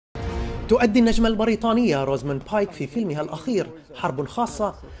تؤدي النجمة البريطانية روزموند بايك في فيلمها الأخير حرب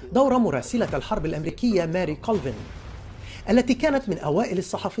خاصة دور مراسلة الحرب الامريكية ماري كولفين، التي كانت من أوائل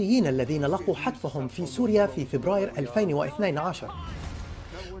الصحفيين الذين لقوا حتفهم في سوريا في فبراير 2012،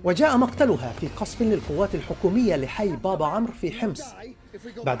 وجاء مقتلها في قصف للقوات الحكومية لحي بابا عمرو في حمص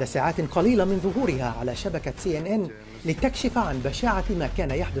بعد ساعات قليلة من ظهورها على شبكة CNN لتكشف عن بشاعة ما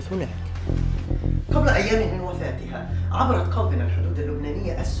كان يحدث هناك. قبل أيام من وفاتها عبرت كولفين الحدود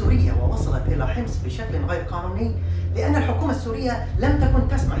اللبنانية السورية ووصلت إلى حمص بشكل غير قانوني لأن الحكومة السورية لم تكن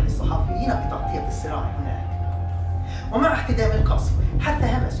تسمح للصحفيين بتغطية الصراع هناك. ومع احتدام القصف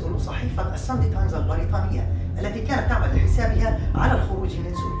حثها مسؤولو صحيفة الساندي تايمز البريطانية التي كانت تعمل لحسابها على الخروج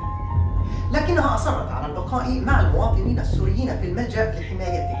من سوريا، لكنها أصرت على البقاء مع المواطنين السوريين في الملجأ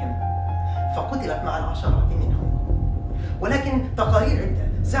لحمايتهم، فقتلت مع العشرات منهم. ولكن تقارير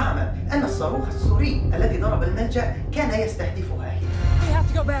عدة زعمت أن الصاروخ السوري الذي ضرب الملجأ كان يستهدفها هي. We have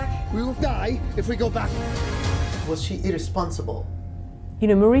to go back. We will die if we go back. Was she irresponsible? You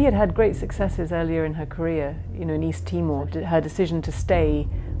know, Marie had great successes earlier in her career, you know, in East Timor. Her decision to stay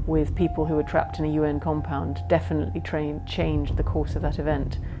with people who were trapped in a UN compound definitely changed the course of that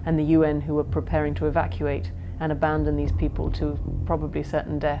event, and the UN who were preparing to evacuate and abandon these people to probably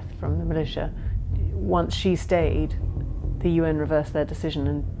certain death from the militia. Once she stayed, the UN reversed their decision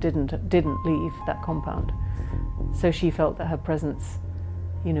and didn't leave that compound. So she felt that her presence,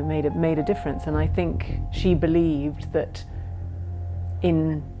 you know, made a difference, and I think she believed that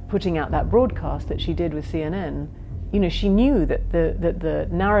in putting out that broadcast that she did with CNN, you know, she knew that the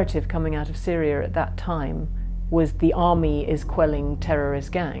narrative coming out of Syria at that time was the army is quelling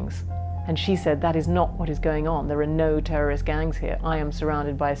terrorist gangs. And she said, that is not what is going on. There are no terrorist gangs here. I am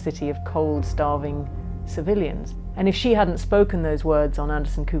surrounded by a city of cold, starving civilians. And if she hadn't spoken those words on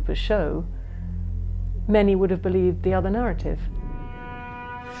Anderson Cooper's show, many would have believed the other narrative.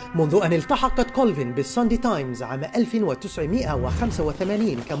 منذ أن التحقت كولفين بالساندي تايمز عام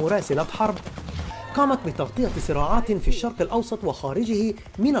 1985 كمراسلة حرب، قامت بتغطية صراعات في الشرق الأوسط وخارجه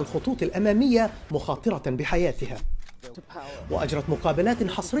من الخطوط الأمامية مخاطرة بحياتها، وأجرت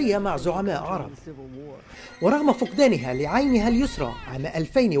مقابلات حصرية مع زعماء عرب. ورغم فقدانها لعينها اليسرى عام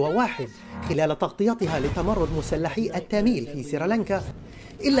 2001 خلال تغطيتها لتمرد مسلحي التاميل في سريلانكا،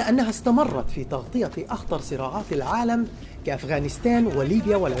 إلا أنها استمرت في تغطية أخطر صراعات العالم كأفغانستان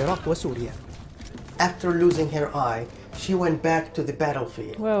وليبيا والعراق وسوريا. After losing her eye, she went back to the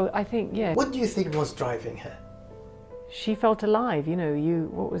battlefield. Well, I think, yeah. What do you think was driving her? She felt alive, you know,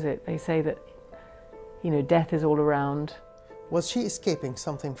 what was it? They say that, you know, death is all around. Was she escaping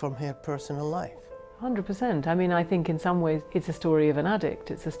something from her personal life? 100%. I mean, I think in some ways it's a story of an addict,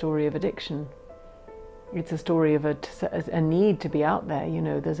 it's a story of addiction. It's a story of a need to be out there, you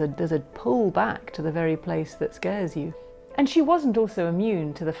know, there's a pull back to the very place that scares you. And she wasn't also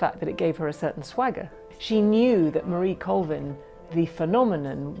immune to the fact that it gave her a certain swagger. She knew that Marie Colvin, the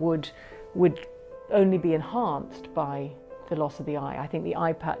phenomenon, would only be enhanced by the loss of the eye. I think the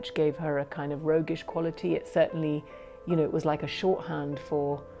eye patch gave her a kind of roguish quality. It certainly, you know, it was like a shorthand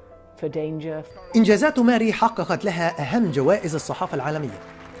for danger. إنجازات ماري حققت لها أهم جوائز الصحافة العالمية،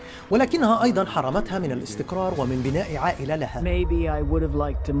 ولكنها أيضاً حرمتها من الاستقرار ومن بناء عائلة لها. Maybe I would have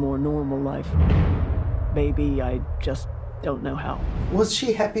liked a more normal life. Maybe I just don't know how. Was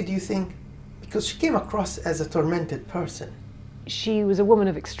she happy, do you think? Because she came across as a tormented person. She was a woman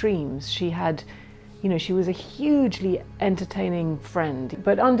of extremes. She had, you know, she was a hugely entertaining friend.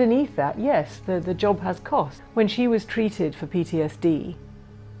 But underneath that, yes, the job has cost. When she was treated for PTSD,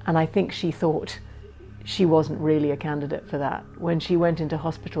 and I think she thought she wasn't really a candidate for that. When she went into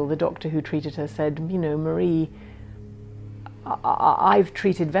hospital, the doctor who treated her said, you know, Marie, I've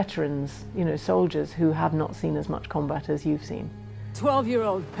treated veterans, you know, soldiers who have not seen as much combat as you've seen.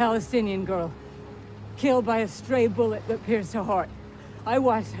 12-year-old Palestinian girl killed by a stray bullet that pierced her heart. I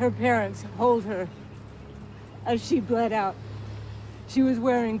watched her parents hold her as she bled out. She was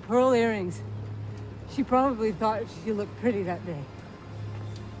wearing pearl earrings. She probably thought she looked pretty that day.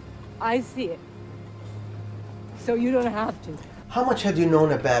 I see it. So you don't have to. How much had you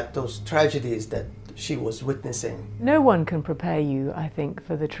known about those tragedies that she was witnessing? No one can prepare you, I think,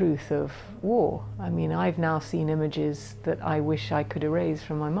 for the truth of war. I mean, I've now seen images that I wish I could erase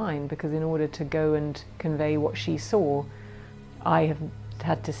from my mind, because in order to go and convey what she saw, I have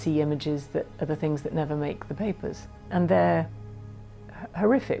had to see images that are the things that never make the papers. And they're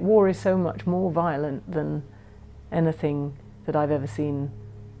horrific. War is so much more violent than anything that I've ever seen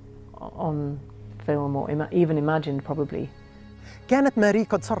on film or even imagined, probably. كانت ماري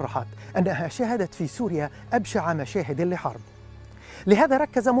قد صرحت أنها شاهدت في سوريا أبشع مشاهد الحرب، لهذا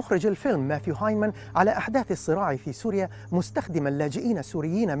ركز مخرج الفيلم ماثيو هاينمان على أحداث الصراع في سوريا، مستخدما اللاجئين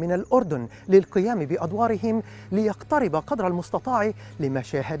السوريين من الأردن للقيام بأدوارهم ليقترب قدر المستطاع لما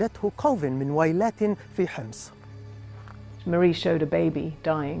شاهدته كولفين من ويلات في حمص. Marie showed a baby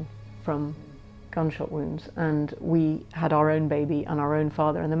dying from gunshot wounds, and we had our own baby and our own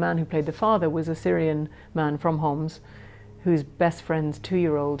father, and the man who played the father was a Syrian man from Homs whose best friend's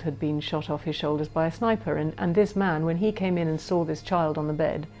 2-year-old had been shot off his shoulders by a sniper, and this man, when he came in and saw this child on the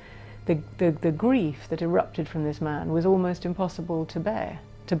bed, the grief that erupted from this man was almost impossible to bear,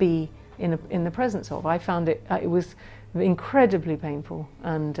 to be in the presence of. I found it was incredibly painful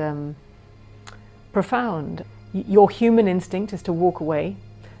and profound. Your human instinct is to walk away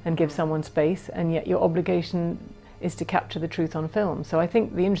and give someone space, and yet your obligation is to capture the truth on film. So I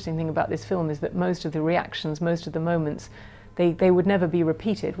think the interesting thing about this film is that most of the reactions, most of the moments, they would never be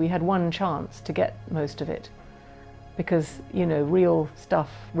repeated. We had one chance to get most of it, because, you know, real stuff,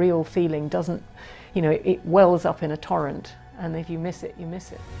 real feeling doesn't, you know, it wells up in a torrent, and if you miss it, you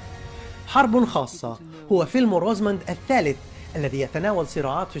miss it. حرب خاصة هو فيلم روزموند الثالث الذي يتناول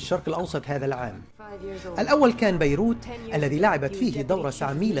صراعات في الشرق الأوسط هذا العام. الأول كان بيروت، الذي لعبت فيه دور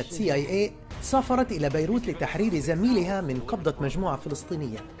عميلة CIA سافرت إلى بيروت لتحرير زميلها من قبضة مجموعة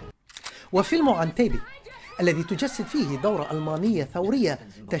فلسطينية. وفيلم عنتيبي الذي تجسد فيه دور ألمانية ثورية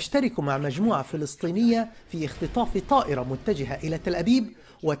تشترك مع مجموعة فلسطينية في اختطاف طائرة متجهة إلى تل أبيب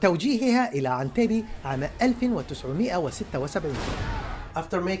وتوجيهها إلى عنتيبي عام 1976.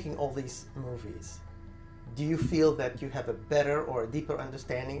 After making all these movies, do you feel that you have a better or a deeper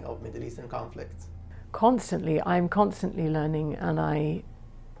understanding of Middle Eastern conflicts? Constantly, I'm constantly learning, and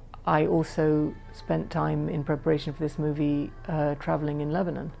I also spent time in preparation for this movie traveling in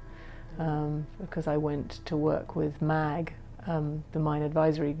Lebanon, because I went to work with MAG, the Mine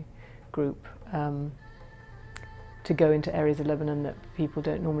Advisory Group, to go into areas of Lebanon that people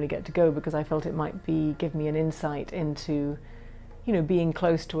don't normally get to go, because I felt it might give me an insight into, you know, being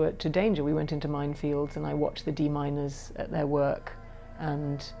close to danger. We went into minefields and I watched the deminers at their work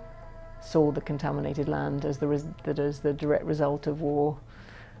and saw the contaminated land as the direct result of war.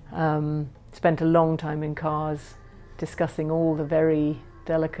 Spent a long time in cars discussing all the very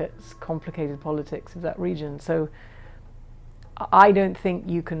delicate, complicated politics of that region. So I don't think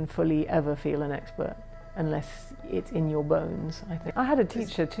you can fully ever feel an expert unless it's in your bones, I think. I had a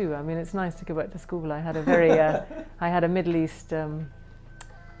teacher too. I mean, it's nice to go back to school. I had a very, I had a Middle Eastern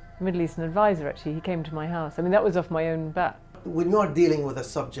advisor, actually. He came to my house. I mean, that was off my own bat. When you're dealing with a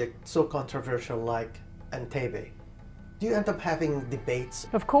subject so controversial like Entebbe, do you end up having debates?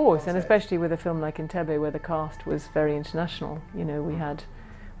 Of course, and especially with a film like Entebbe, where the cast was very international. You know, we had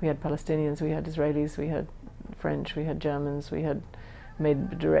Palestinians, we had Israelis, we had French, we had Germans, we had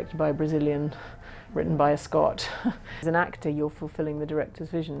directed by a Brazilian, written by a Scot. As an actor, you're fulfilling the director's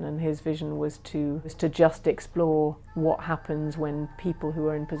vision, and his vision was to just explore what happens when people who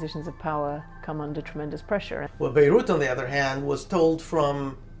are in positions of power come under tremendous pressure. Well, Beirut, on the other hand, was told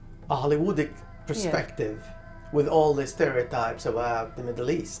from a Hollywoodic perspective, with all the stereotypes about the Middle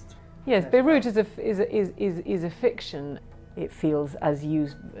East. Yes, Beirut is a fiction. It feels as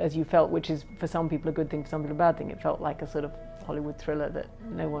you felt, which is for some people a good thing, for some people a bad thing. It felt like a sort of Hollywood thriller that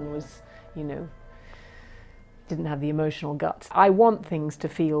no one was, you know, didn't have the emotional guts. I want things to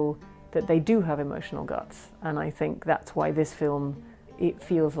feel that they do have emotional guts, and I think that's why this film, it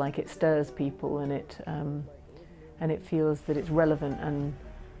feels like it stirs people, and it feels that it's relevant and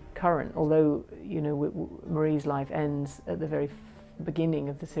current. Although, you know, Marie's life ends at the very beginning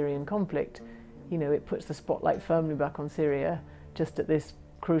of the Syrian conflict, you know, it puts the spotlight firmly back on Syria just at this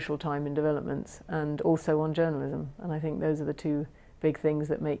crucial time in developments, and also on journalism. And I think those are the two big things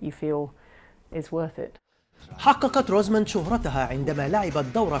that make you feel it's worth it. حققت روزموند شهرتها عندما لعبت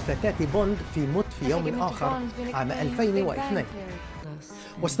دور فتاة بوند في موت في يوم آخر عام 2002،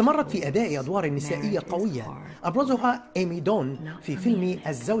 واستمرت في أداء أدوار نسائية قوية، أبرزها إيمي دون في فيلم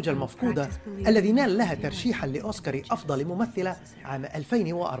الزوجة المفقودة الذي نال لها ترشيحا لأوسكار أفضل ممثلة عام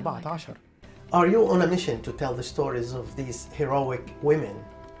 2014. Are you on a mission to tell the stories of these heroic women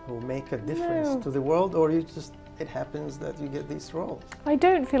who make a difference to the world, or you just, it happens that you get these roles? I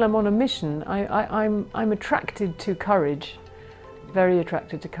don't feel I'm on a mission. I'm attracted to courage, very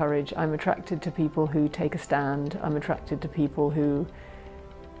attracted to courage. I'm attracted to people who take a stand. I'm attracted to people who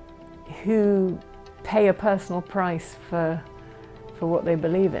pay a personal price for what they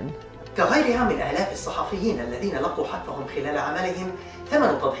believe in. كغيرها من آلاف الصحفيين الذين لقوا حتفهم خلال عملهم،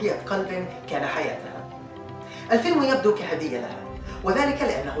 ثمن تضحية كولفين كان حياتها. الفيلم يبدو كهدية لها، وذلك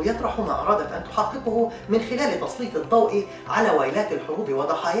لأنه يطرح ما أرادت أن تحققه من خلال تسليط الضوء على ويلات الحروب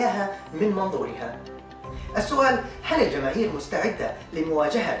وضحاياها من منظورها. السؤال: هل الجماهير مستعدة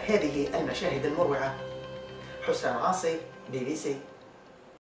لمواجهة هذه المشاهد المروعة؟ حسام عاصي، BBC.